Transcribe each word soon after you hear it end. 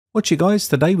Watch you guys,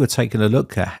 today we're taking a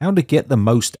look at how to get the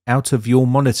most out of your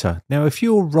monitor. Now if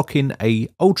you're rocking a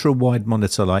ultra wide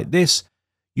monitor like this,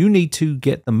 you need to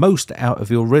get the most out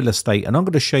of your real estate, and I'm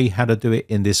going to show you how to do it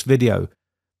in this video.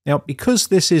 Now because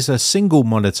this is a single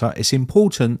monitor, it's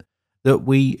important that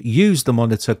we use the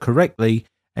monitor correctly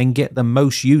and get the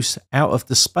most use out of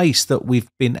the space that we've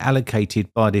been allocated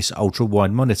by this ultra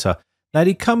wide monitor. Now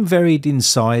they come varied in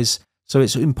size, so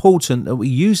it's important that we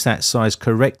use that size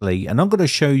correctly, and I'm going to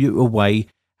show you a way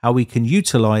how we can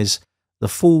utilize the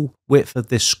full width of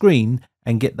this screen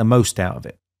and get the most out of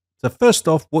it. So first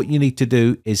off, what you need to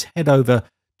do is head over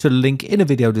to the link in the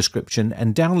video description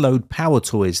and download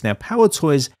PowerToys. Now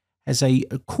PowerToys has a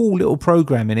cool little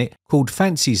program in it called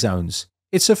Fancy Zones.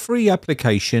 It's a free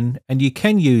application and you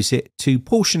can use it to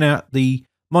portion out the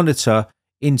monitor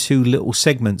into little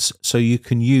segments so you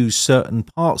can use certain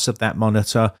parts of that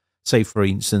monitor. Say for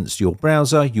instance your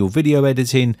browser, your video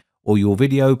editing, or your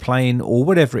video playing, or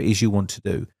whatever it is you want to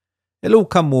do. It'll all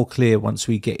come more clear once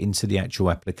we get into the actual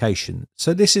application.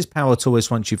 So this is PowerToys.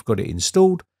 Once you've got it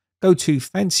installed, go to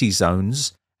Fancy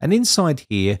Zones, and inside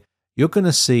here you're going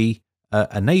to see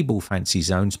enable Fancy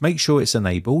Zones. Make sure it's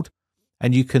enabled,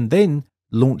 and you can then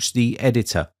launch the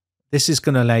editor. This is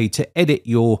going to allow you to edit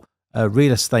your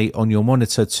real estate on your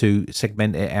monitor to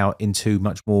segment it out into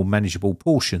much more manageable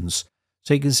portions.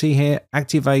 So you can see here,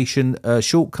 activation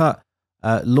shortcut,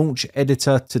 launch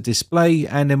editor to display,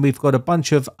 and then we've got a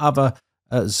bunch of other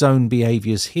zone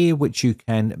behaviors here which you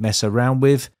can mess around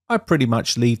with. I pretty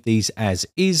much leave these as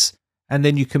is, and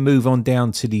then you can move on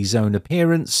down to the zone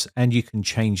appearance, and you can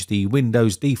change the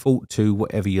Windows default to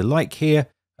whatever you like here.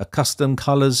 Custom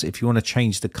colors, if you want to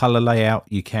change the color layout,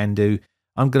 you can do.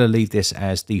 I'm going to leave this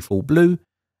as default blue,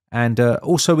 and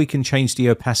also we can change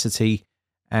the opacity.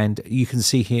 And you can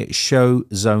see here, show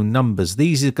zone numbers.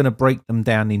 These are going to break them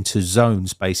down into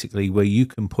zones, basically, where you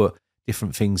can put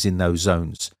different things in those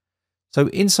zones. So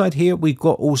inside here, we've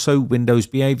got also Windows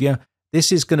behavior.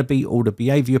 This is going to be all the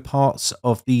behavior parts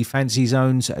of the fancy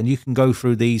zones, and you can go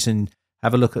through these and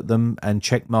have a look at them and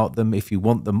check mark them if you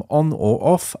want them on or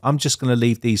off. I'm just going to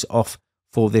leave these off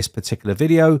for this particular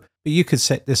video, but you could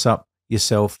set this up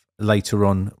yourself later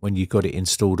on when you've got it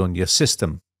installed on your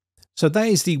system. So that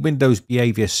is the Windows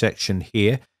behavior section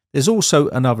here. There's also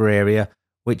another area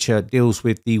which deals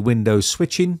with the Windows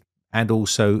switching, and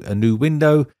also a new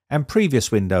window and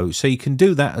previous window. So you can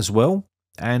do that as well.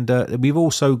 And we've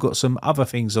also got some other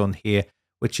things on here,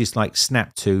 which is like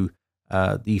Snap to,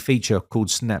 the feature called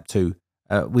Snap to.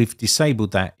 We've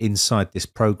disabled that inside this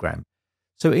program.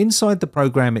 So inside the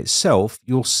program itself,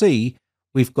 you'll see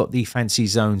we've got the Fancy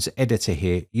Zones editor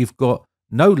here. You've got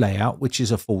no layout, which is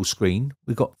a full screen.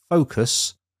 We've got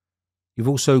focus. You've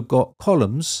also got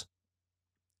columns,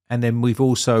 and then we've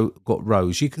also got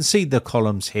rows. You can see the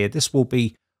columns here. This will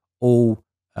be all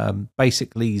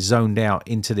basically zoned out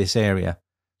into this area.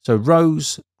 So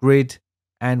rows, grid,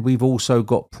 and we've also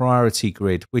got priority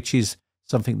grid, which is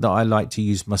something that I like to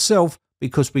use myself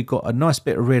because we've got a nice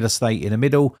bit of real estate in the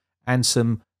middle and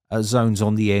some zones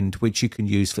on the end, which you can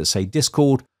use for, say,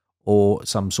 Discord, or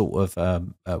some sort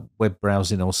of web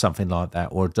browsing or something like that,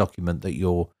 or a document that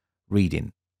you're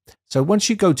reading. So once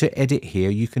you go to edit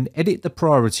here, you can edit the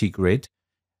priority grid.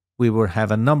 We will have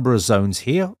a number of zones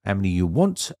here, how many you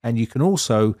want, and you can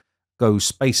also go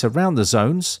space around the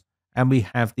zones, and we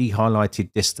have the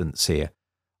highlighted distance here.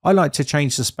 I like to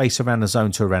change the space around the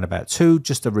zone to around about 2,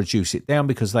 just to reduce it down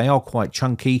because they are quite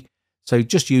chunky. So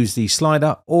just use the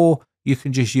slider, or you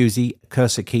can just use the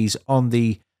cursor keys on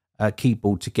the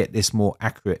keyboard to get this more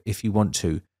accurate if you want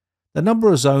to. The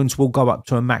number of zones will go up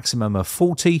to a maximum of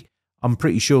 40. I'm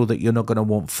pretty sure that you're not going to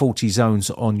want 40 zones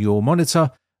on your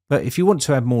monitor, but if you want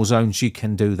to add more zones, you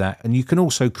can do that, and you can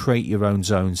also create your own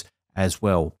zones as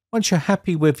well. Once you're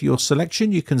happy with your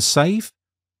selection, you can save,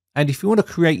 and if you want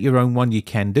to create your own one, you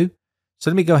can do. So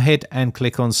let me go ahead and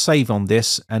click on save on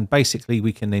this, and basically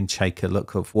we can then take a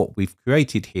look at what we've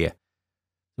created here.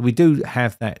 We do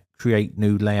have that create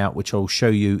new layout, which I'll show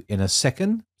you in a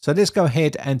second. So let's go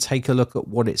ahead and take a look at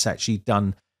what it's actually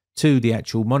done to the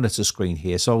actual monitor screen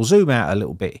here. So I'll zoom out a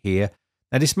little bit here.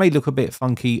 Now this may look a bit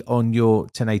funky on your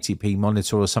 1080p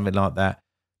monitor or something like that.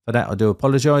 For that I do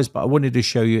apologize, but I wanted to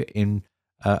show you in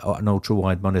an ultra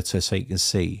wide monitor so you can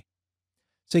see.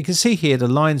 So you can see here the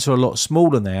lines are a lot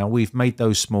smaller now. We've made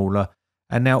those smaller,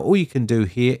 and now all you can do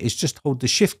here is just hold the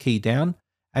shift key down,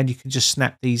 and you can just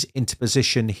snap these into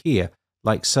position here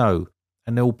like so,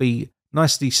 and they'll be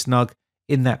nicely snug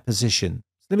in that position.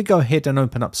 So let me go ahead and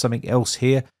open up something else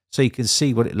here so you can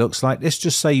see what it looks like. Let's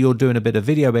just say you're doing a bit of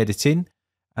video editing,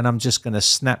 and I'm just going to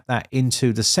snap that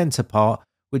into the center part,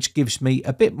 which gives me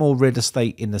a bit more real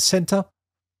estate in the center.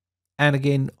 And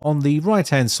again, on the right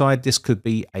hand side, this could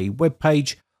be a web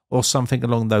page or something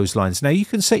along those lines. Now you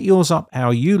can set yours up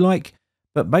how you like,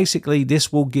 but basically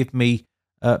this will give me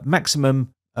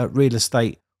maximum real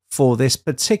estate for this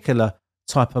particular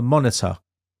type of monitor.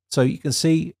 So you can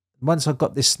see once I've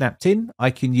got this snapped in, I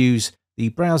can use the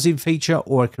browsing feature,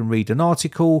 or I can read an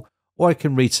article, or I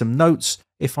can read some notes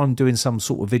if I'm doing some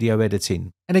sort of video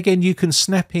editing. And again, you can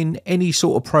snap in any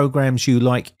sort of programs you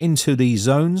like into these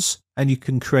zones, and you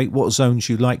can create what zones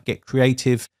you like, get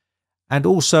creative. And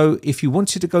also, if you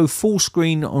wanted to go full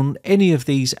screen on any of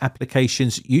these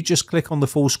applications, you just click on the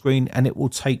full screen and it will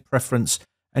take preference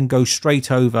and go straight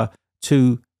over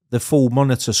to the full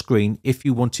monitor screen if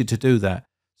you wanted to do that.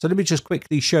 So let me just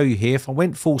quickly show you here. If I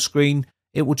went full screen,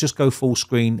 it will just go full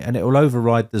screen and it will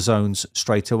override the zones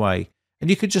straight away. And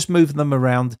you could just move them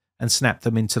around and snap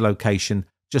them into location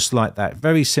just like that.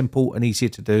 Very simple and easy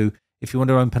to do. If you want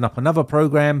to open up another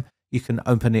program, you can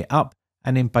open it up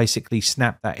and then basically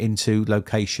snap that into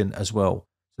location as well.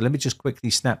 So let me just quickly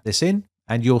snap this in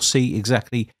and you'll see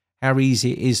exactly how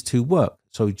easy it is to work.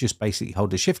 So just basically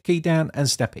hold the shift key down and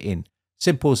snap it in.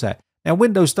 Simple as that. Now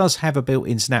Windows does have a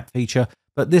built-in snap feature,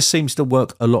 but this seems to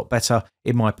work a lot better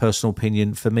in my personal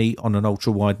opinion for me on an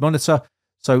ultra-wide monitor.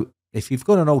 So if you've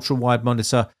got an ultra-wide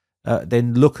monitor,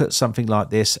 then look at something like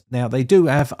this. Now they do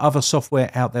have other software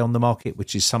out there on the market,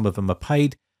 which is some of them are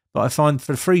paid, but I find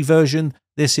for the free version,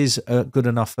 this is good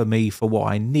enough for me for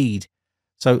what I need.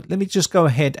 So let me just go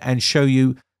ahead and show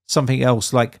you something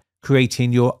else like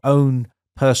creating your own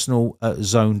personal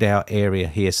zoned out area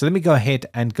here. So let me go ahead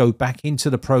and go back into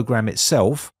the program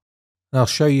itself. And I'll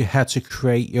show you how to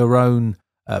create your own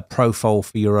profile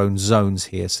for your own zones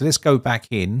here. So let's go back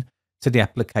in to the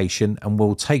application and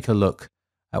we'll take a look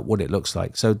at what it looks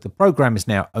like. So the program is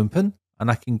now open and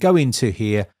I can go into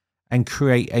here and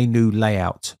create a new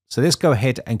layout. So let's go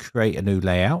ahead and create a new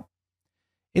layout.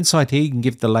 Inside here, you can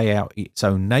give the layout its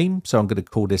own name. So I'm going to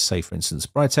call this, say, for instance,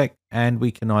 Britec, and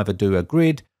we can either do a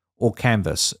grid or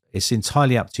canvas. It's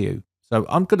entirely up to you. So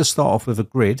I'm going to start off with a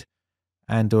grid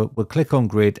and we'll click on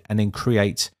grid and then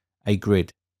create a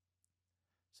grid.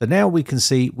 So now we can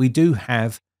see we do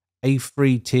have a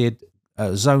three-tiered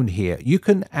zone here. You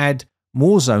can add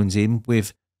more zones in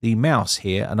with the mouse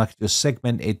here, and I can just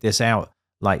segment this out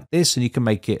like this, and you can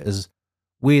make it as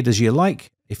weird as you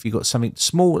like. If you've got something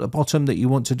small at the bottom that you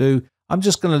want to do, I'm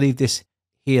just going to leave this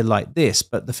here like this.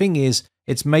 But the thing is,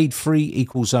 it's made 3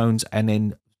 equal zones and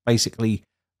then basically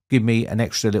give me an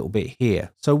extra little bit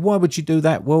here. So why would you do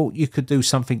that? Well, you could do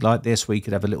something like this where you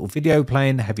could have a little video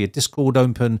playing, have your Discord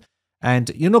open,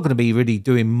 and you're not going to be really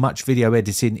doing much video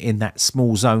editing in that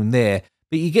small zone there,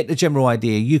 but you get the general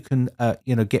idea. You can,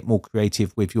 get more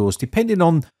creative with yours, depending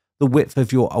on the width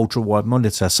of your ultra-wide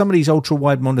monitor. Some of these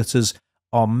ultra-wide monitors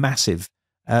are massive.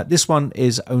 This one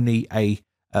is only a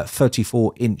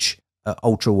 34-inch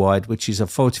ultra-wide, which is a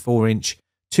 44-inch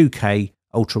 2K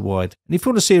ultra-wide. And if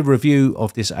you want to see a review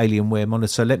of this Alienware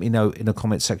monitor, let me know in the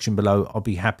comment section below. I'll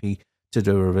be happy to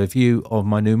do a review of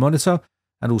my new monitor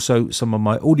and also some of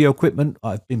my audio equipment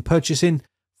I've been purchasing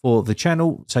for the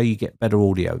channel so you get better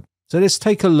audio. So let's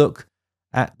take a look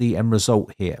at the end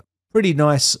result here. Pretty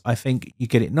nice. I think you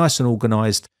get it nice and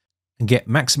organized and get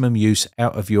maximum use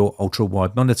out of your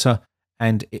ultra-wide monitor.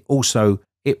 And it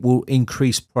will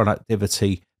increase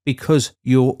productivity because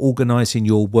you're organizing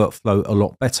your workflow a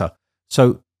lot better.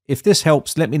 So if this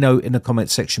helps, let me know in the comment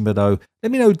section below.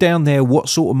 Let me know down there what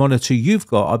sort of monitor you've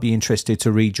got. I'd be interested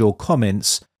to read your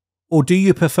comments. Or do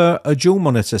you prefer a dual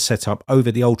monitor setup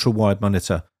over the ultra-wide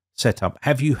monitor setup?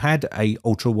 Have you had a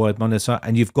ultra-wide monitor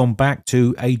and you've gone back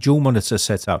to a dual monitor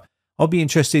setup? I'll be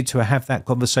interested to have that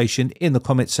conversation in the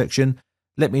comment section.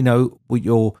 Let me know what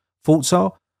your thoughts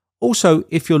are. Also,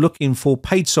 if you're looking for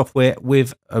paid software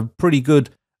with a pretty good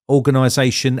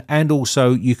organization, and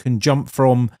also you can jump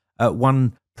from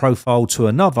one profile to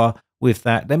another with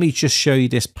that, let me just show you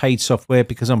this paid software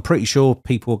because I'm pretty sure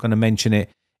people are going to mention it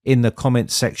in the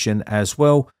comment section as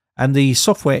well. And the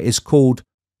software is called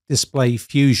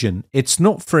DisplayFusion. It's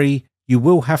not free. You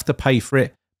will have to pay for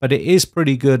it, but it is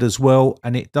pretty good as well.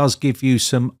 And it does give you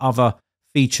some other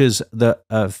features that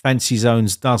Fancy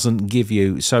Zones doesn't give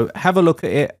you. So have a look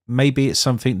at it. Maybe it's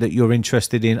something that you're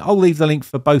interested in. I'll leave the link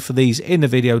for both of these in the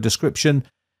video description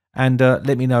and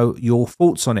let me know your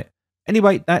thoughts on it.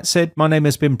 Anyway, that said, my name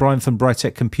has been Brian from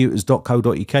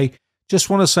briteccomputers.co.uk. Just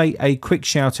want to say a quick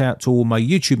shout out to all my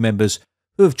YouTube members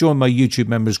who have joined my YouTube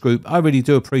members group. I really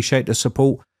do appreciate the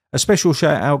support. A special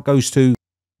shout out goes to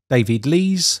David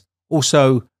Lees,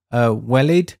 also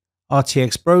Wellid,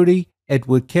 RTX Brody,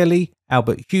 Edward Kelly,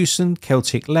 Albert Hewson,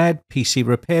 Celtic Lad, PC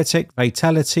Repair Tech,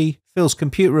 Fatality, Phil's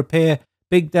Computer Repair,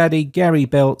 Big Daddy, Gary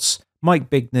Belts, Mike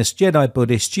Bigness, Jedi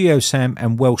Buddhist, GeoSam,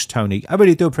 and Welsh Tony. I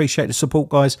really do appreciate the support,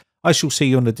 guys. I shall see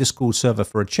you on the Discord server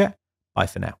for a chat. Bye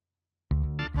for now.